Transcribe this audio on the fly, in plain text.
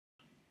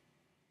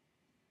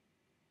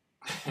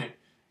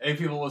Hey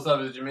people, what's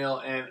up? It's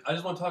Jameel, and I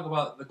just want to talk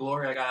about the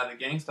glory I got out of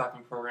the gang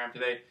stalking program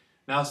today.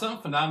 Now,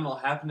 something phenomenal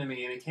happened to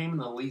me, and it came in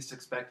the least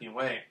expecting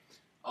way.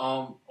 A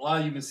lot of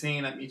you have been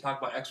seeing me talk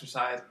about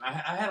exercise, and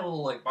I had a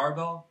little like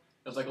barbell.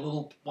 It was like a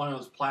little one of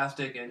those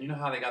plastic, and you know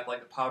how they got like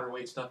the powder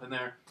weight stuff in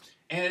there.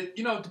 And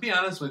to be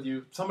honest with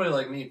you, somebody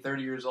like me,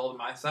 30 years old,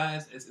 my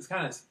size, it's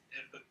kind of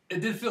it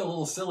did feel a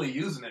little silly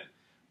using it,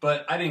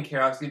 but I didn't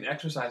care. I was getting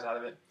exercise out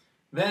of it.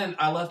 Then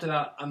I left it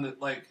out on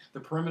the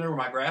perimeter where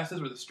my grass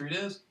is, where the street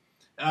is.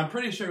 And I'm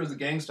pretty sure it was a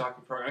gang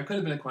stalking program. It could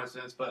have been a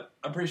coincidence, but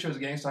I'm pretty sure it was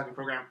a gang stalking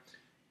program.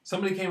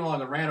 Somebody came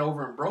along and ran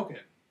over and broke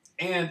it.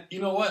 And you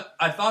know what?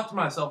 I thought to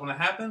myself when it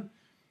happened,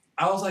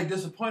 I was like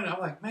disappointed. I'm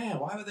like, man,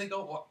 why would they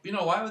go?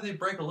 Why would they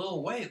break a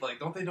little weight? Like,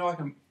 don't they know I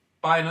can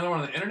buy another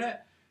one on the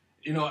internet?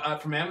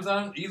 From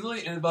Amazon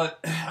easily. But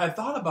I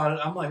thought about it.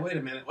 I'm like, wait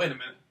a minute.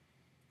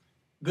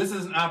 This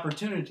is an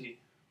opportunity.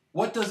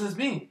 What does this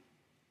mean?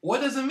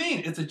 What does it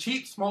mean? It's a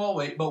cheap, small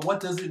weight, but what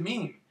does it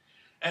mean?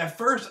 At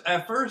first,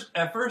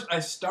 I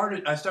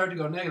started to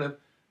go negative.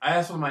 I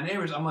asked one of my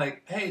neighbors, I'm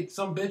like, hey,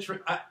 some bitch,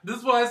 this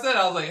is what I said.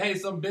 I was like, hey,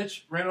 some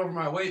bitch ran over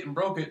my weight and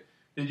broke it.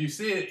 Did you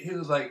see it? He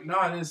was like, no,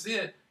 I didn't see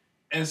it.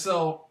 And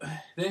so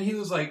then I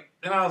was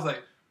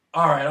like,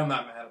 all right, I'm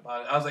not mad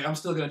about it. I was like, I'm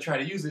still going to try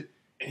to use it.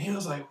 And he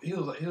was like,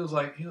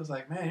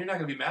 man, you're not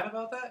going to be mad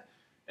about that?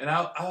 And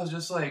I was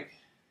just like,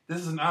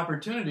 this is an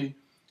opportunity.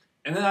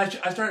 And then I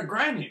started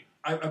grinding.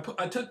 I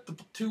took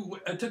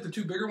the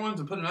two bigger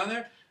ones and put it on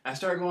there. I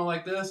started going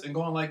like this and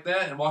going like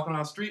that and walking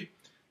around the street.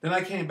 Then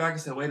I came back and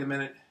said, wait a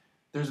minute,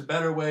 there's a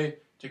better way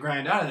to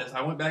grind out of this.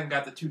 I went back and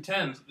got the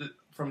 210s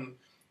from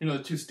the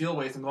two steel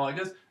weights and going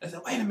like this. I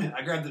said, wait a minute.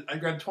 I grabbed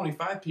the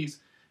 25 piece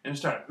and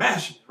started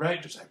mashing it, right?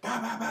 Just like bah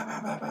bah bah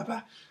bah bah bah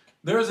bah.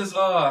 There was a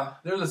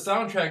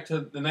soundtrack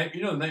to the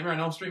Nightmare on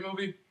Elm Street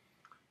movie.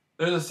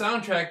 There's a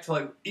soundtrack to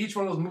like each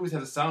one of those movies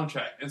has a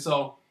soundtrack, and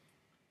so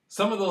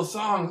some of those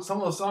songs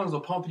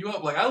will pump you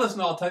up. Like I listen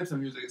to all types of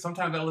music.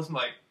 Sometimes I listen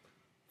to like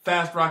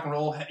fast rock and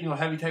roll,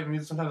 heavy type of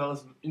music. Sometimes I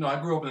listen,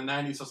 I grew up in the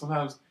 90s, so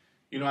sometimes,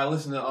 I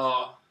listen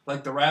to,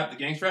 like the rap, the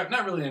gangster rap.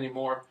 Not really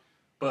anymore,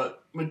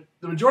 but the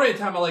majority of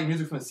the time I like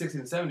music from the 60s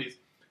and 70s.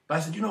 But I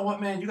said, you know what,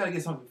 man, you gotta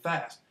get something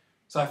fast.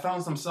 So I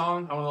found some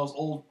song on one of those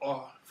old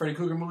Freddy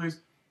Krueger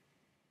movies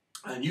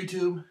on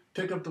YouTube,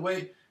 picked up the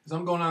weight. As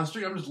I'm going down the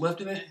street, I'm just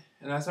lifting it,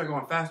 and I start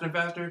going faster and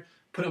faster,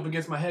 put it up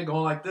against my head,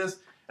 going like this.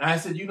 And I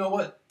said, you know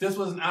what, this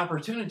was an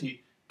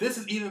opportunity. This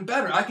is even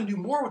better. I can do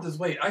more with this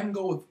weight. I can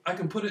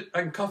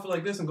cuff it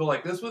like this and go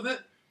like this with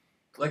it,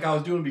 like I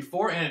was doing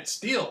before, and it's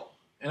steel.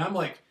 And I'm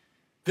like,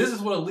 this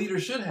is what a leader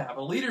should have.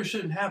 A leader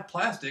shouldn't have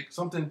plastic,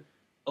 something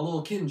a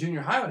little kid in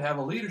junior high would have.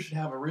 A leader should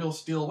have a real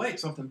steel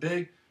weight, something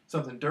big,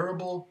 something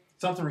durable,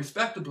 something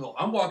respectable.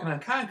 I'm walking on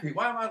concrete.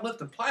 Why am I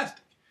lifting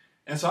plastic?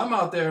 And so I'm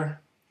out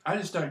there. I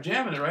just start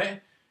jamming it,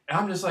 right? And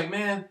I'm just like,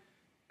 man,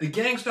 the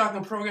gang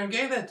stalking program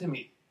gave that to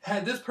me.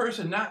 Had this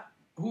person not,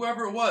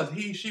 whoever it was,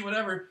 he, she,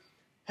 whatever,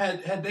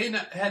 had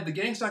the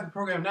gang stalking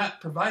program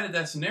not provided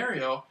that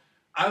scenario,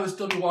 I would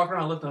still be walking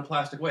around lifting a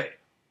plastic weight.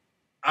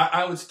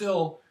 I would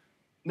still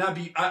not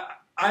be.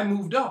 I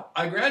moved up.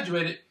 I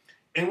graduated,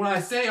 and when I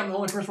say I'm the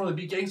only person to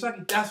be gang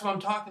stalking, that's what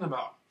I'm talking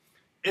about.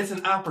 It's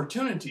an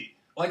opportunity.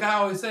 Like I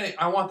always say,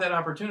 I want that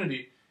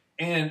opportunity,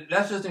 and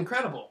that's just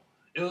incredible.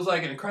 It was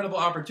like an incredible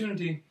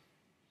opportunity.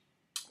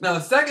 Now,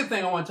 the second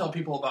thing I want to tell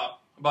people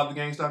about the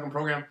gang stalking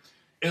program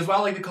is what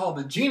I like to call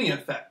the genie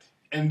effect.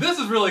 And this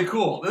is really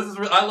cool.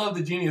 I love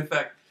the genie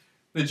effect.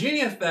 The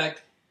genie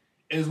effect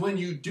is when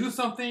you do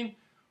something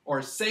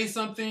or say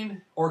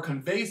something or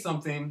convey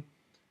something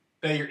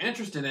that you're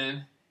interested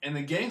in, and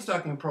the gang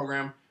stalking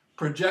program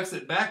projects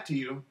it back to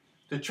you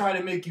to try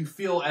to make you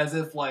feel as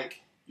if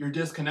like you're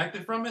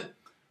disconnected from it.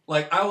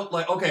 Like I was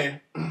talking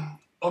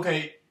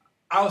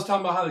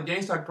about how the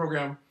gang stalking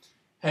program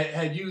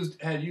had used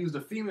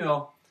a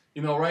female,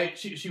 right?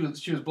 She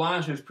was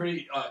blonde, she was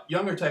pretty,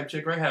 younger type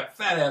chick, right? Had a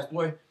fat ass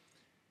boy.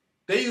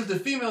 They used a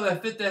female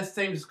that fit that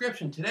same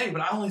description today,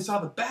 but I only saw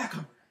the back of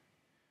her.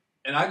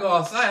 And I go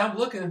outside, I'm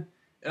looking,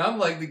 and I'm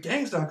like, the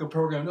gang stalker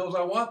program knows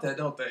I want that,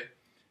 don't they?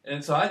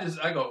 And so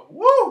I go,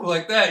 woo,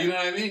 like that, you know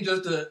what I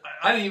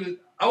mean?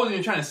 I wasn't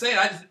even trying to say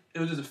it, it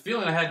was just a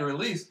feeling I had to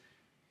release.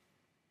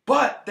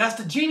 But that's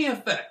the genie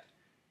effect.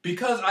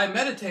 Because I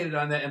meditated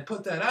on that and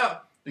put that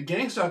out, the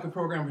gang stalker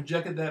program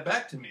projected that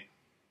back to me.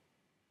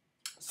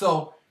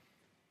 So,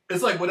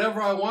 it's like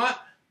whatever I want,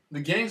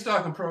 the gang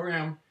stalking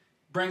program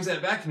brings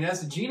that back to me. That's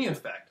the genie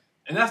effect.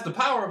 And that's the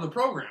power of the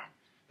program.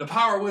 The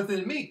power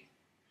within me.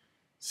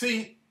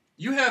 See,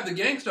 you have the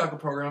gang stalking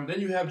program,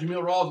 then you have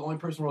JAMEEL RAWLS, the only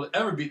person in the world to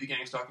ever beat the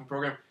gang stalking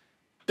program.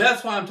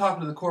 That's why I'm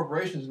talking to the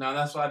corporations now.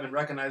 That's why I've been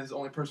recognized as the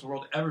only person in the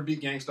world to ever beat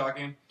gang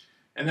stalking.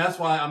 And that's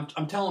why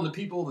I'm telling the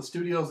people, the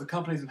studios, the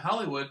companies in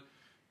Hollywood,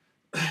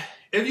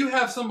 if you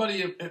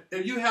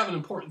have an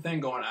important thing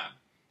going on,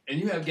 and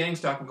you have gang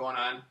stalking going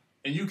on,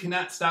 and you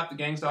cannot stop the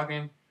gang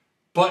stalking,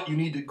 but you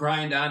need to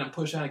grind on and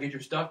push on and get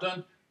your stuff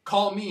done,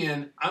 call me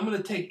in. I'm going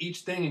to take each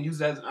thing and use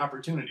it as an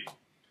opportunity.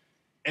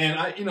 And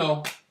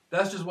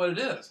that's just what it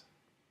is.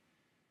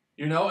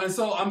 You know, and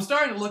so I'm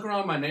starting to look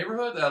around my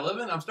neighborhood that I live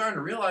in. I'm starting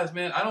to realize,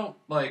 man, I don't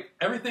like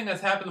everything that's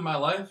happened in my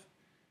life,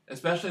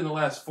 especially in the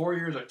last 4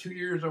 years or 2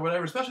 years or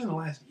whatever, especially in the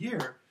last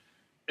year.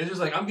 It's just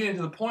like I'm getting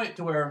to the point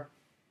to where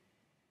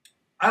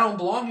I don't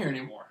belong here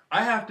anymore.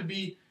 I have to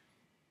be,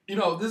 you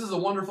know, this is a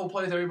wonderful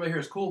place. Everybody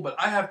here is cool, but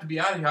I have to be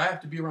out of here. I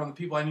have to be around the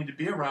people I need to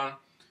be around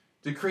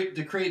to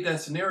create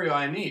that scenario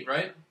I need,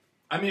 right?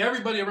 I mean,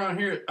 everybody around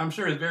here, I'm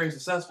sure, is very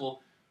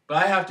successful, but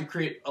I have to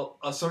create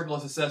a circle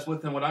of success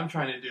within what I'm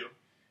trying to do.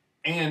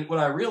 And what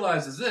I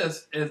realize is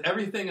this, is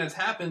everything that's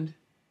happened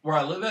where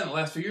I live at in the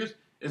last few years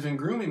has been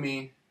grooming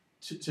me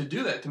to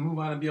do that, to move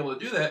on and be able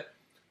to do that.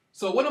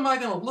 So what am I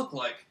going to look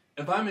like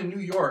if I'm in New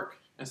York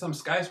in some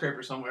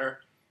skyscraper somewhere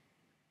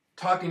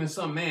talking to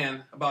some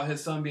man about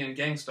his son being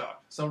gang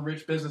stalked, some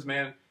rich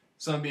businessman,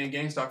 son being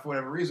gang stalked for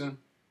whatever reason?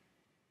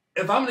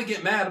 If I'm going to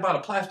get mad about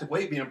a plastic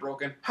weight being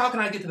broken, how can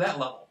I get to that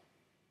level?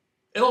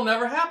 It'll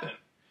never happen.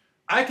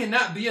 I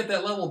cannot be at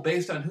that level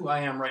based on who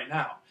I am right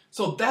now.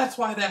 So that's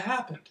why that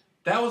happened.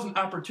 That was an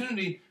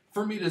opportunity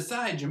for me to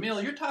decide,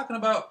 Jameel, you're talking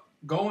about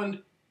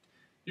the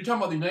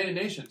United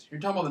Nations. You're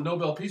talking about the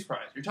Nobel Peace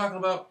Prize. You're talking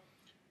about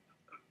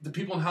the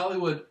people in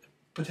Hollywood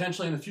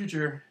potentially in the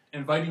future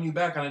inviting you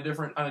back on a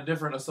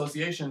different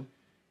association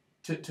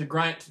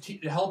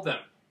to help them.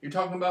 You're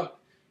talking about,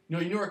 you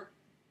know, New York,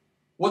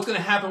 what's going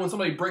to happen when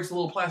somebody breaks a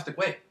little plastic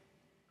weight?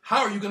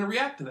 How are you going to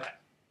react to that?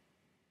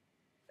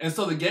 And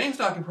so the gang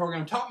stalking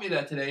program taught me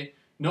that today.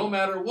 No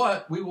matter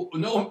what, no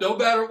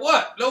matter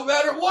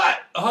what,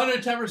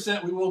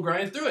 110% we will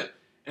grind through it.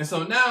 And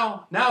so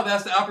now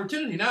that's the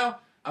opportunity.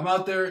 Now I'm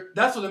out there.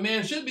 That's what a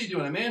man should be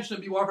doing. A man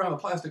shouldn't be walking around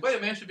with plastic weight. A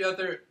man should be out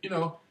there, you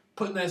know,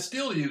 putting that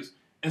steel to use.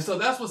 And so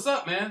that's what's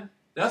up, man.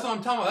 That's what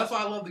I'm talking about. That's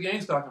why I love the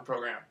gang stalking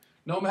program.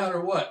 No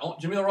matter what.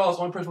 Jameel Rawls,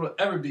 the only person who will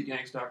ever beat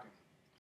gang stalking.